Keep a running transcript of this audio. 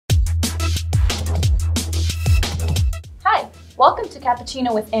Welcome to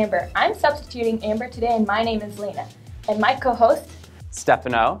Cappuccino with Amber. I'm substituting Amber today and my name is Lena. And my co-host,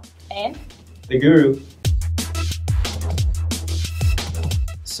 Stefano. And the Guru.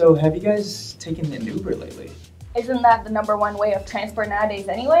 So have you guys taken an Uber lately? Isn't that the #1 way of transport nowadays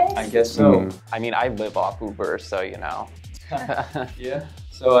anyways? I guess so. I mean, I live off Uber, so you know. Yeah.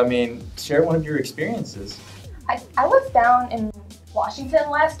 So I mean, share one of your experiences. I was down in Washington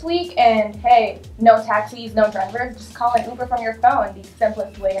last week and hey, no taxis, no drivers, just call an Uber from your phone, the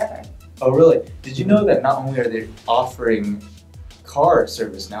simplest way ever. Oh really? Did you know that not only are they offering car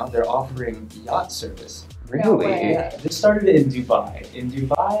service now, they're offering yacht service? Really? Yeah, this started in Dubai. In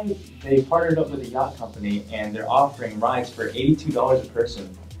Dubai, they partnered up with a yacht company and they're offering rides for $82 a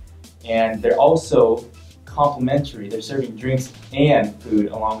person. And they're also complimentary. They're serving drinks and food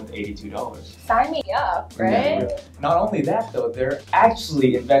along with $82. Sign me up, right? Yeah. Not only that though, they're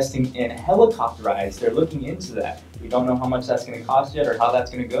actually investing in helicopter rides. They're looking into that. We don't know how much that's going to cost yet or how that's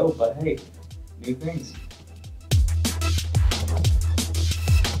going to go, but hey, new things.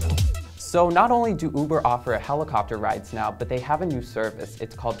 So not only do Uber offer helicopter rides now, but they have a new service.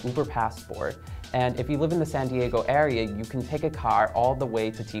 It's called Uber Passport. And if you live in the San Diego area, you can take a car all the way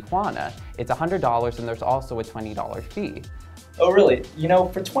to Tijuana. It's $100 and there's also a $20 fee. Oh really? You know,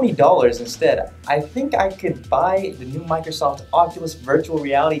 for $20 instead, I think I could buy the new Microsoft Oculus virtual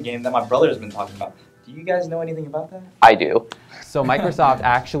reality game that my brother has been talking about. Do you guys know anything about that? I do. So Microsoft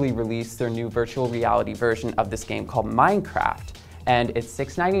actually released their new virtual reality version of this game called Minecraft. And it's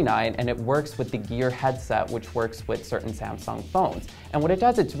 $6.99 and it works with the Gear headset, which works with certain Samsung phones. And what it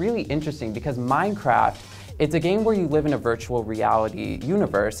does, it's really interesting because Minecraft, it's a game where you live in a virtual reality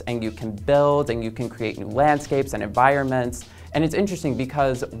universe and you can build and you can create new landscapes and environments. And it's interesting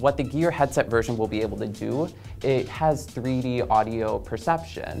because what the Gear headset version will be able to do, it has 3D audio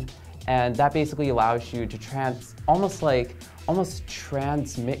perception. And that basically allows you to almost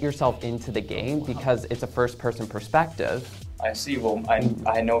transmit yourself into the game because it's a first-person perspective. I see. Well,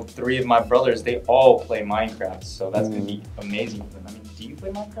 I know 3 of my brothers, they all play Minecraft, so that's going to be amazing for them. I mean, do you play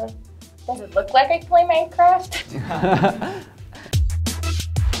Minecraft? Does it look like I play Minecraft?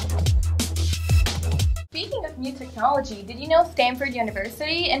 Speaking of new technology, did you know Stanford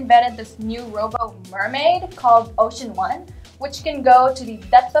University invented this new robo-mermaid called Ocean One, which can go to the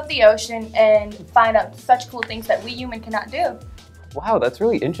depths of the ocean and find out such cool things that we humans cannot do? Wow, that's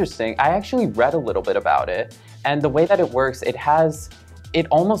really interesting. I actually read a little bit about it, and the way that it works, it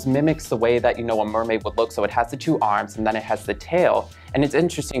almost mimics the way that, you know, a mermaid would look. So it has the 2 arms and then it has the tail. And it's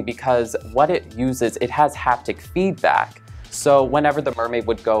interesting because what it uses, it has haptic feedback. So whenever the mermaid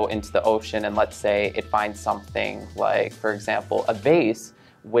would go into the ocean and let's say it finds something like, for example, a vase,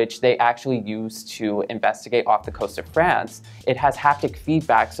 which they actually use to investigate off the coast of France, it has haptic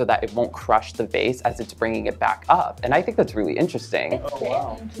feedback so that it won't crush the vase as it's bringing it back up. And I think that's really interesting. It's very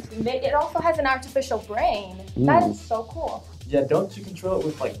interesting. It also has an artificial brain. That is so cool. Yeah, don't you control it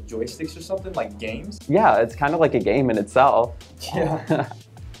with like joysticks or something, like games? Yeah, it's kind of like a game in itself. Yeah.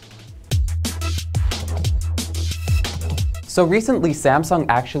 So recently, Samsung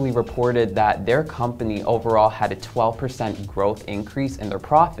actually reported that their company overall had a 12% growth increase in their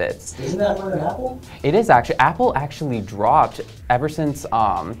profits. Isn't that more than Apple? It is actually. Apple actually dropped ever since,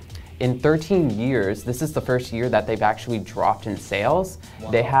 in 13 years, this is the first year that they've actually dropped in sales.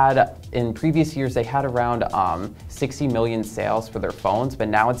 Wow. They had, in previous years, they had around 60 million sales for their phones, but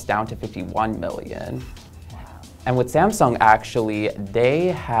now it's down to 51 million. Wow. And with Samsung, actually,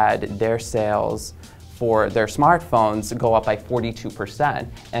 they had their sales for their smartphones go up by 42%,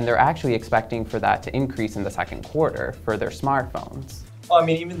 and they're actually expecting for that to increase in the second quarter for their smartphones. Well, I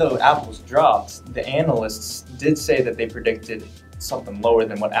mean, even though Apple's dropped, the analysts did say that they predicted something lower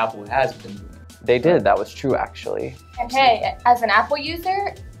than what Apple has been doing. They did, that was true actually. And hey, as an Apple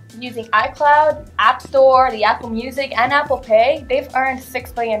user, using iCloud, App Store, the Apple Music, and Apple Pay, they've earned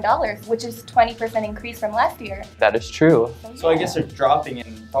 $6 billion, which is 20% increase from last year. That is true. So I guess they're dropping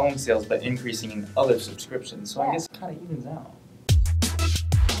in phone sales, but increasing in other subscriptions. So I guess it kind of evens out.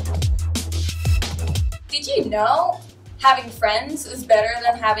 Did you know having friends is better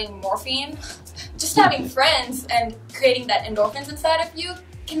than having morphine? Just having friends and creating that endorphins inside of you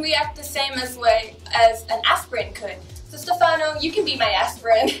can react the same as an aspirin could. So Stefano, you can be my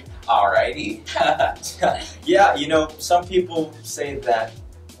aspirin. Alrighty. Yeah, you know, some people say that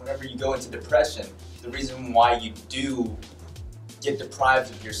whenever you go into depression, the reason why you do get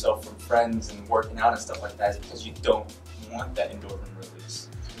deprived of yourself from friends and working out and stuff like that is because you don't want that endorphin release.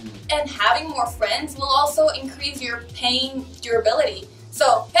 And having more friends will also increase your pain durability.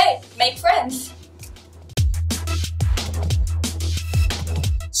 So, hey, make friends.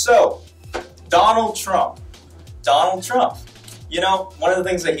 So, Donald Trump. You know, one of the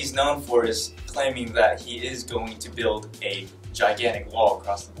things that he's known for is claiming that he is going to build a gigantic wall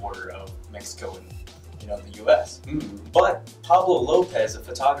across the border of Mexico and, the U.S. But Pablo Lopez, a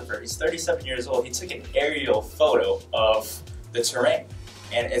photographer, he's 37 years old, he took an aerial photo of the terrain.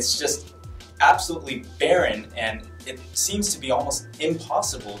 And it's just absolutely barren, and it seems to be almost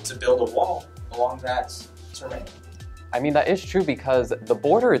impossible to build a wall along that terrain. I mean, that is true because the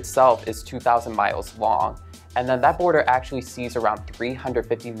border itself is 2,000 miles long, and then that border actually sees around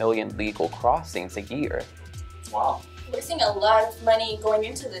 350 million legal crossings a year. Wow. We're seeing a lot of money going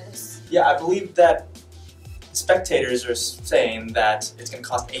into this. Yeah, I believe that spectators are saying that it's going to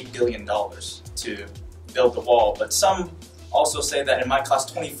cost $8 billion to build the wall, but some also say that it might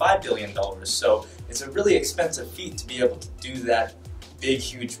cost $25 billion, so it's a really expensive feat to be able to do that big,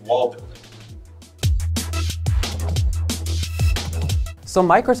 huge wall building. So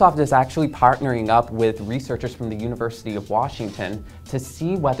Microsoft is actually partnering up with researchers from the University of Washington to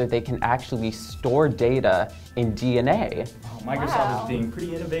see whether they can actually store data in DNA. Oh, Microsoft is being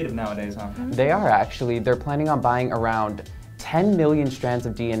pretty innovative nowadays, huh? They are actually. They're planning on buying around 10 million strands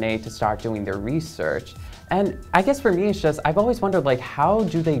of DNA to start doing their research. And I guess for me, it's just, I've always wondered, like, how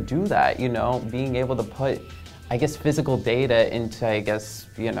do they do that, being able to put, I guess, physical data into, I guess,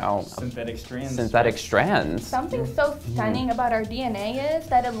 synthetic strands. Synthetic strands. Something so stunning about our DNA is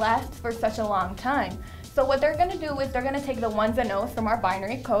that it lasts for such a long time. So what they're going to do is they're going to take the ones and O's from our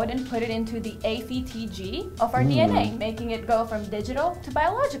binary code and put it into the ACTG of our DNA, making it go from digital to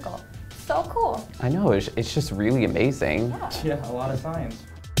biological. So cool. I know, it's just really amazing. Yeah, a lot of science.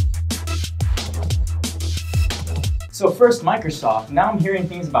 So first Microsoft, now I'm hearing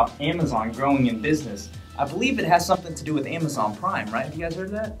things about Amazon growing in business. I believe it has something to do with Amazon Prime, right? Have you guys heard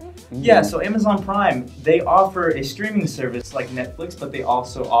of that? Yeah, so Amazon Prime, they offer a streaming service like Netflix, but they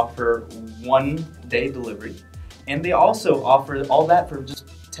also offer one-day delivery. And they also offer all that for just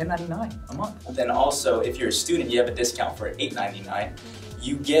 $10.99 a month. Then also, if you're a student, you have a discount for $8.99.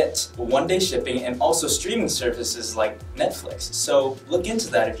 You get one-day shipping and also streaming services like Netflix. So look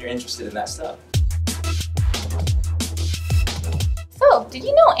into that if you're interested in that stuff. So, did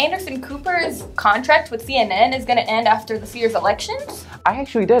you know Anderson Cooper's contract with CNN is going to end after this year's elections? I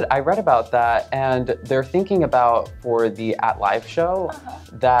actually did. I read about that, and they're thinking about, for the At Live show,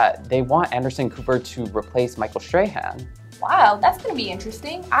 that they want Anderson Cooper to replace Michael Strahan. Wow, that's going to be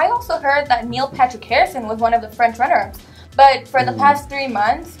interesting. I also heard that Neil Patrick Harrison was one of the front runners, but for the past 3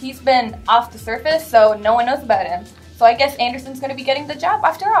 months, he's been off the surface, so no one knows about him. So I guess Anderson's going to be getting the job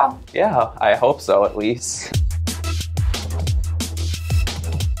after all. Yeah, I hope so, at least.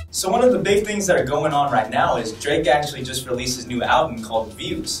 So one of the big things that are going on right now is Drake actually just released his new album called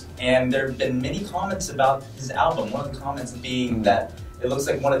Views. And there have been many comments about his album. One of the comments being that it looks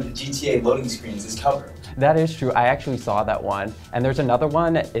like one of the GTA loading screens is covered. That is true. I actually saw that one. And there's another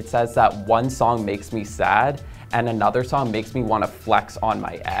one, it says that one song makes me sad and another song makes me want to flex on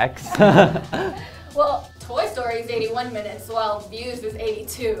my ex. Well, Toy Story is 81 minutes while Views is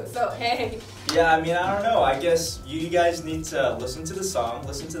 82, so hey. Yeah, I mean, I don't know. I guess you guys need to listen to the song,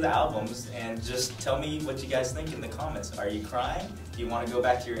 listen to the albums, and just tell me what you guys think in the comments. Are you crying? Do you want to go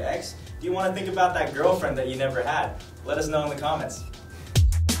back to your ex? Do you want to think about that girlfriend that you never had? Let us know in the comments.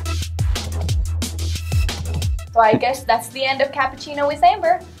 So I guess that's the end of Cappuccino with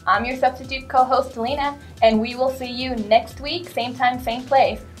Amber. I'm your substitute co-host, Lena, and we will see you next week, same time, same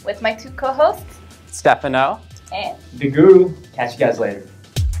place, with my two co-hosts, Stefano. and The Guru. Catch you guys later.